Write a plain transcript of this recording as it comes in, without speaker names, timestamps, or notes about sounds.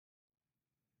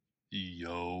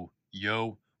Yo,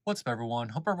 what's up everyone?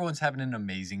 Hope everyone's having an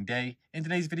amazing day. In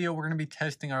today's video, we're going to be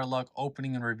testing our luck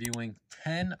opening and reviewing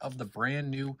 10 of the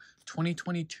brand new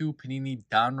 2022 Panini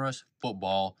Donruss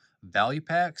football value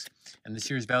packs. In this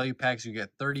year's value packs, you get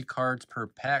 30 cards per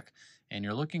pack, and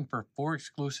you're looking for 4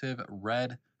 exclusive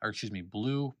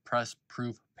blue press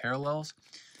proof parallels.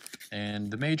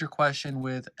 And the major question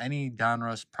with any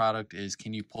Donruss product is,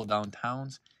 can you pull down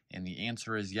towns? And the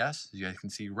answer is yes, as you guys can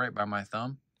see right by my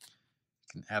thumb.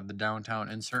 Can have the downtown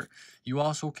insert. You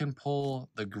also can pull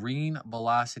the green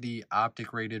velocity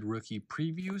optic rated rookie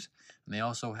previews, and they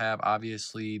also have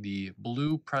obviously the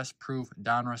blue press proof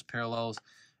Donruss parallels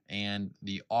and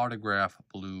the autograph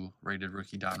blue rated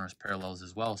rookie Donruss parallels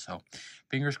as well. So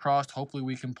fingers crossed, hopefully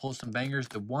we can pull some bangers.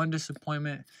 The one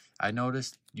disappointment I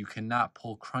noticed, you cannot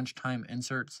pull crunch time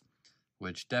inserts,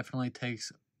 which definitely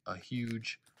takes a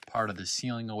huge part of the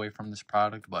ceiling away from this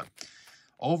product. But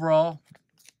overall,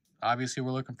 obviously,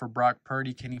 we're looking for Brock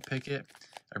Purdy, Kenny Pickett.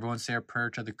 Everyone say a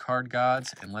prayer to the card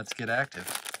gods, and let's get active.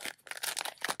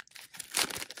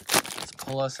 Let's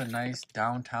pull us a nice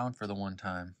downtown for the one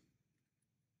time.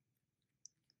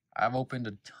 I've opened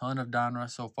a ton of Donruss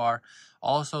so far.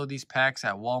 Also, these packs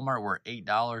at Walmart were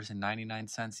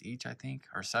 $8.99 each, I think,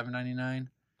 or $7.99.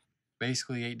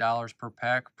 Basically $8 per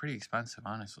pack. Pretty expensive,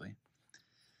 honestly.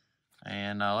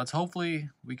 And let's hopefully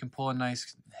we can pull a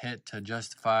nice hit to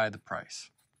justify the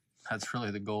price. That's really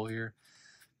the goal here.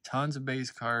 Tons of base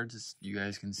cards, as you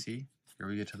guys can see. Here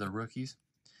we get to the rookies.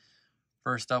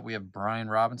 First up, we have Brian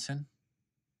Robinson,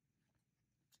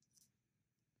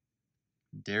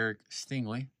 Derek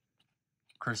Stingley,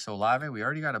 Chris Olave. We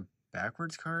already got a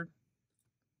backwards card.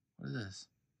 What is this?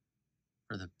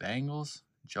 For the Bengals,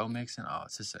 Joe Mixon. Oh,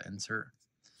 it's just an insert.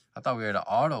 I thought we had an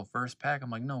auto first pack.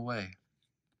 I'm like, no way.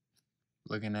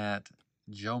 Looking at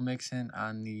Joe Mixon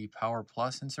on the Power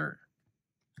Plus insert.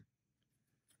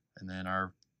 And then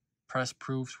our press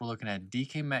proofs, we're looking at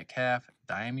DK Metcalf,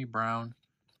 Diami Brown.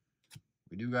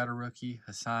 We do got a rookie,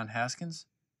 Hassan Haskins,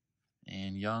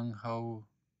 and Young Ho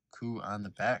Koo on the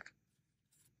back.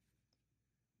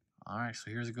 All right,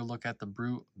 so here's a good look at the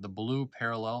blue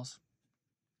parallels.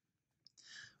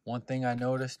 One thing I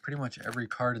noticed, pretty much every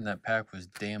card in that pack was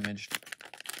damaged.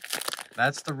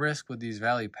 That's the risk with these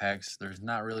value packs. There's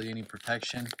not really any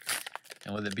protection.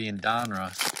 And with it being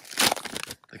Donruss,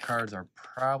 the cards are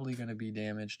probably going to be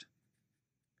damaged.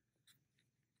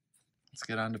 Let's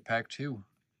get on to pack 2.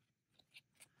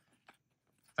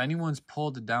 If anyone's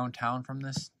pulled the downtown from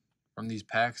these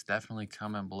packs, definitely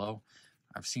comment below.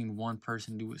 I've seen one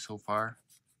person do it so far.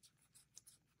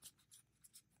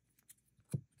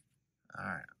 All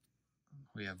right.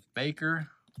 We have Baker.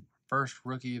 First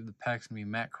rookie of the pack's going to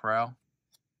be Matt Corral.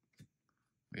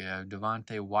 We have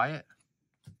Devontae Wyatt.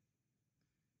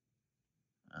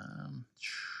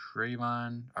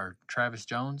 Travis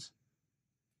Jones.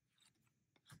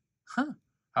 How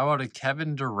about a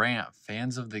Kevin Durant,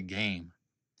 fans of the game?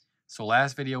 So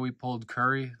last video we pulled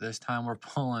Curry. This time we're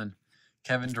pulling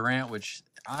Kevin Durant, which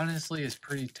honestly is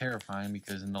pretty terrifying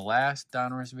because in the last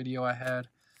Donruss video I had,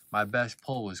 my best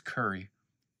pull was Curry,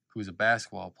 who's a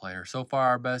basketball player. So far,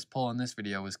 our best pull in this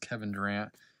video is Kevin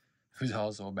Durant, who's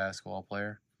also a basketball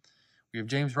player. We have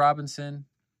James Robinson,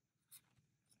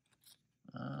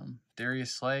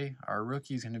 Darius Slay. Our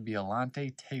rookie is going to be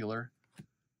Alante Taylor.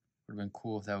 Would have been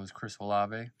cool if that was Chris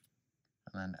Olave. And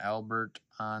then Albert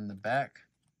on the back.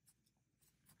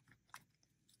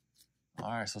 All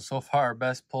right, so far our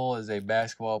best pull is a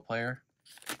basketball player.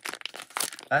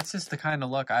 That's just the kind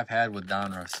of luck I've had with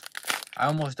Donruss. I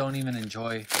almost don't even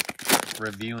enjoy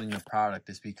reviewing the product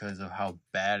just because of how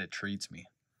bad it treats me.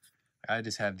 I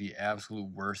just have the absolute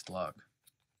worst luck.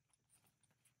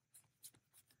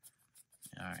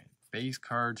 All right, base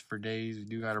cards for days. We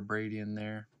do got a Brady in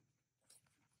there.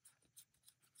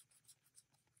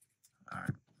 All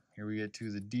right, here we get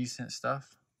to the decent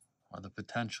stuff, or the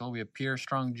potential. We have Pierre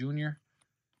Strong Jr.,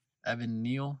 Evan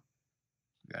Neal.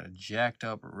 We got a jacked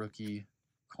up rookie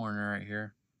corner right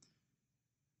here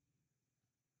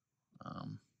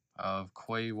of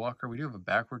Quay Walker. We do have a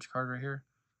backwards card right here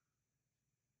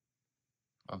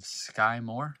of Sky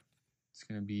Moore. It's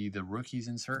going to be the rookies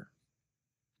insert.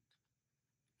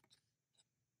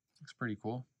 Looks pretty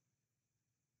cool.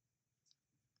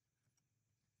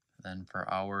 Then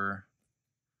for our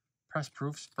press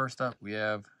proofs, first up we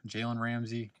have Jalen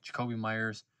Ramsey, Jacoby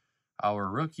Myers. Our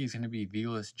rookie is going to be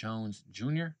Velus Jones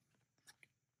Jr.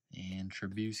 and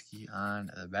Trubisky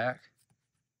on the back.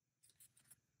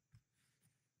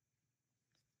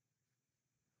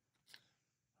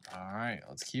 All right,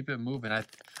 let's keep it moving. I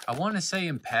want to say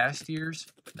in past years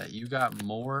that you got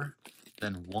more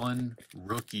then one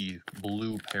rookie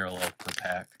blue parallel per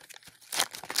pack.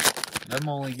 Them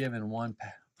only giving one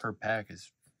per pack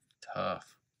is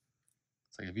tough.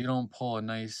 It's like if you don't pull a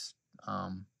nice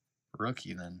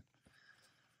rookie, then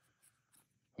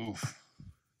oof.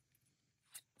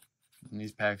 And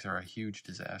these packs are a huge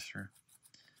disaster.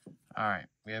 All right,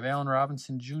 we have Allen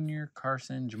Robinson Jr.,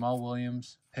 Carson, Jamal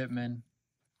Williams, Pittman,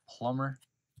 Plummer.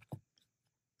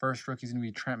 First rookie is going to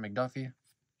be Trent McDuffie.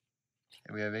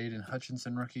 And we have Aiden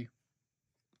Hutchinson rookie.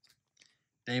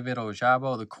 David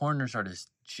Ojabo. The corners are just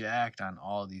jacked on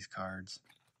all these cards.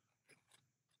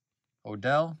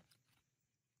 Odell,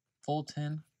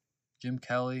 Fulton, Jim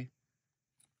Kelly,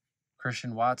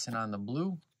 Christian Watson on the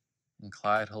blue, and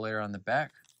Clyde Hilaire on the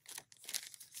back.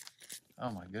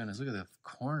 Oh my goodness, look at the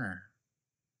corner.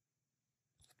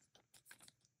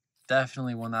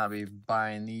 Definitely will not be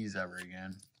buying these ever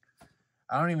again.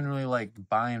 I don't even really like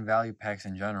buying value packs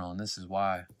in general, and this is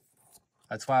why.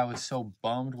 That's why I was so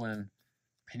bummed when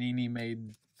Panini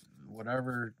made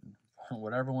whatever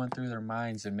went through their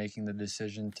minds in making the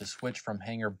decision to switch from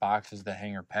hanger boxes to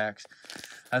hanger packs.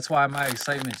 That's why my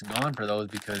excitement's gone for those,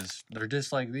 because they're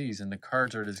just like these, and the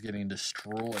cards are just getting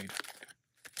destroyed.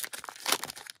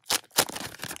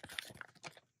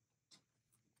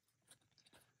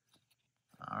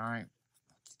 All right,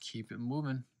 let's keep it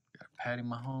moving. Got Patty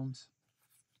Mahomes.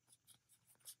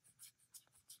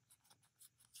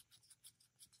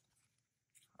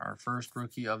 Our first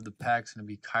rookie of the pack is going to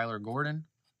be Kyler Gordon.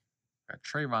 Got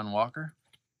Trayvon Walker,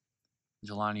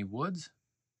 Jelani Woods,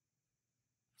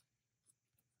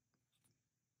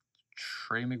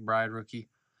 Trey McBride rookie,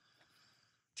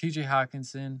 TJ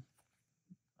Hawkinson,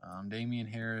 Damian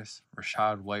Harris,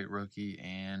 Rashad White rookie,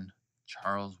 and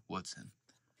Charles Woodson.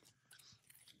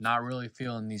 Not really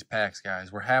feeling these packs,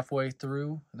 guys. We're halfway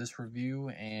through this review,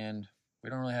 and we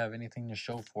don't really have anything to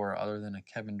show for it other than a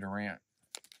Kevin Durant.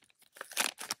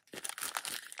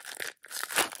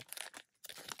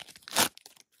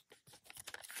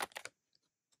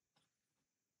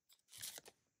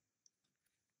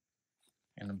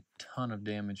 And a ton of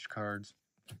damaged cards.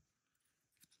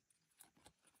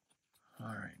 All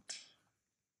right.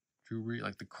 Drew Reed,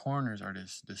 like the corners are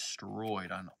just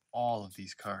destroyed on all of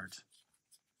these cards.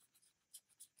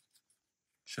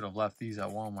 Should have left these at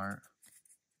Walmart.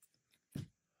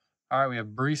 All right, we have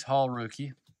Breece Hall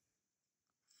rookie.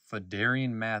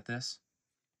 Fedarian Mathis.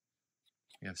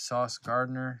 We have Sauce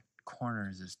Gardner.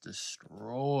 Corners is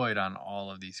destroyed on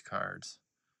all of these cards.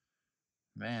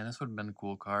 Man, this would have been a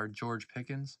cool card. George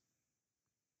Pickens.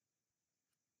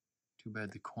 Too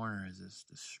bad the corner is just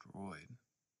destroyed.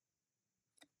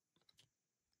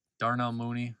 Darnell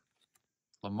Mooney.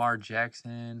 Lamar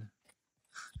Jackson.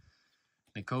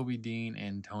 Nakobe Dean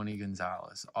and Tony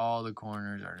Gonzalez. All the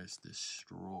corners are just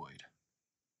destroyed.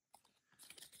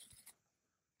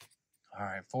 All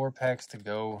right, 4 packs to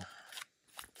go.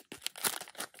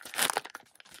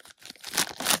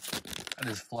 I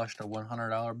just flushed a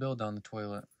 $100 bill down the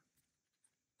toilet.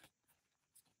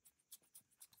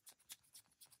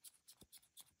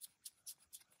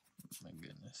 My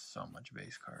goodness, so much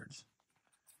base cards.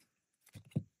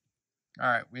 All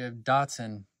right, we have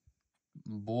Dotson,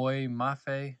 Boy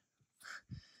Mafe.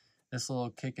 This little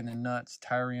kick in the nuts.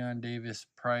 Tyrion Davis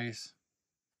Price,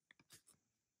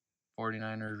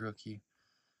 49ers rookie.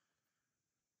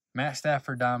 Matt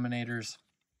Stafford Dominators,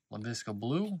 LaVisca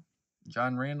Blue,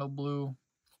 John Randall Blue,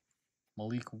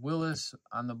 Malik Willis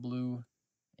on the blue,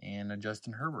 and a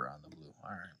Justin Herbert on the blue. All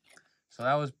right. So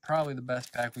that was probably the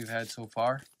best pack we've had so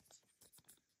far.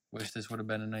 Wish this would have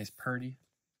been a nice Purdy.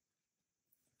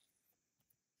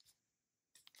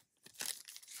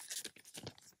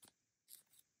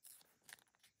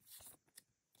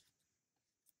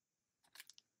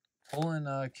 Pulling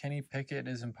Kenny Pickett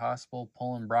is impossible.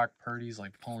 Pulling Brock Purdy's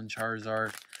like pulling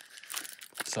Charizard.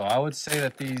 So I would say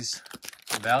that these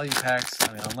value packs,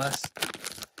 I mean, unless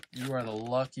you are the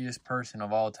luckiest person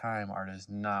of all time, are just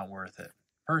not worth it.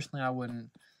 Personally,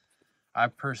 I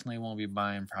personally won't be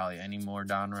buying probably any more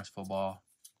Donruss football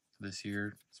this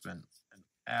year. It's been an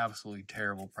absolutely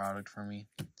terrible product for me.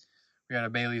 We got a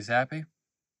Bailey Zappi,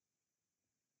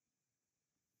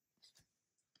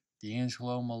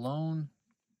 D'Angelo Malone,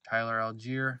 Tyler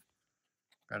Algier,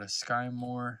 got a Sky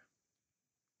Moore.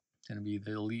 It's going to be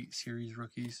the Elite Series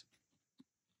rookies.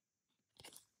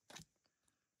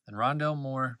 Then Rondell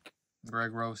Moore,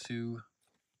 Greg Rosu,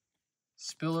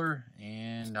 Spiller,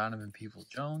 and Donovan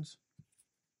Peoples-Jones.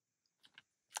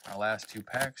 Our last 2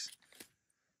 packs.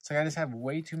 It's like I just have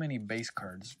way too many base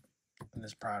cards in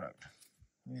this product.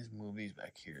 Let me just move these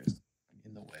back here. It's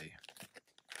in the way.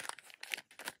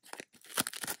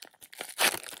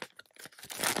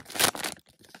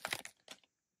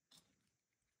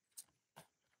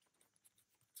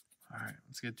 All right,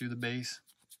 let's get through the base.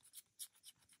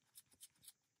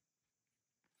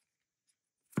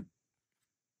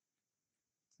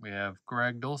 We have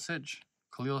Greg Dulcich,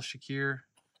 Khalil Shakir.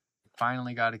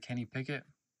 Finally got a Kenny Pickett.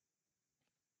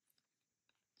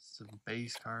 It's a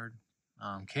base card.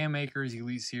 Cam Akers,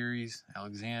 Elite Series,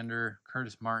 Alexander,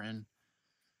 Curtis Martin,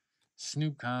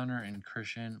 Snoop Conner, and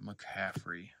Christian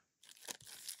McCaffrey.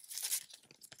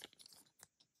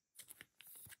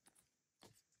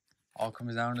 All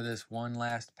comes down to this one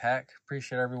last pack.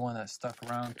 Appreciate everyone that stuck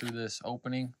around through this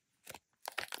opening,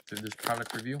 through this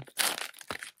product review.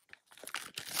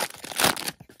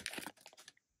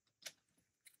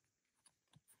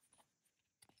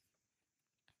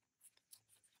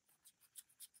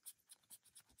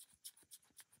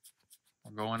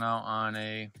 We're going out on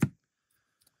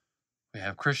we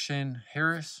have Christian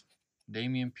Harris,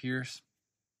 Dameon Pierce,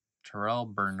 Terrell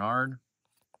Bernard,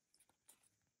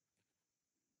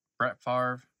 Brett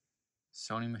Favre,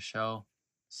 Sony Michel,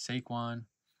 Saquon,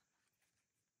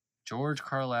 George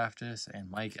Karlaftis, and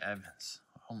Mike Evans.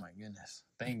 Oh my goodness.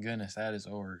 Thank goodness that is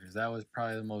over, because that was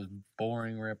probably the most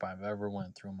boring rip I've ever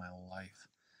went through in my life.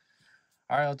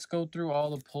 All right, let's go through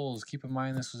all the pulls. Keep in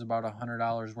mind this was about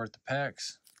 $100 worth of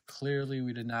packs. Clearly,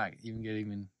 we did not even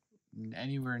get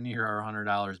anywhere near our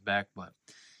 $100 back, but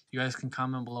you guys can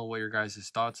comment below what your guys'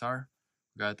 thoughts are.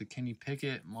 We got the Kenny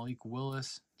Pickett, Malik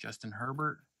Willis, Justin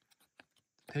Herbert,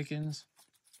 Pickens.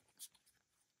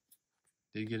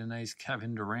 Did get a nice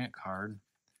Kevin Durant card,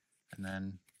 and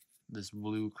then this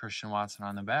blue Christian Watson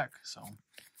on the back. So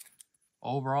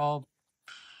overall,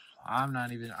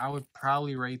 I would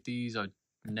probably rate these a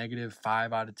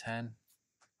 -5 out of 10.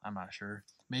 I'm not sure.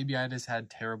 Maybe I just had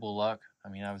terrible luck. I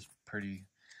mean, that was pretty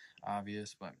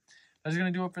obvious, but that's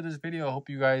going to do it for this video. I hope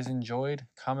you guys enjoyed.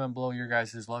 Comment below your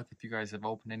guys' luck if you guys have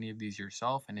opened any of these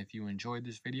yourself. And if you enjoyed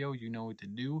this video, you know what to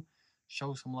do.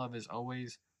 Show some love as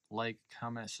always. Like,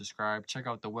 comment, subscribe. Check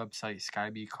out the website,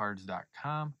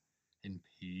 skybcards.com. And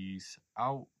peace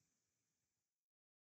out.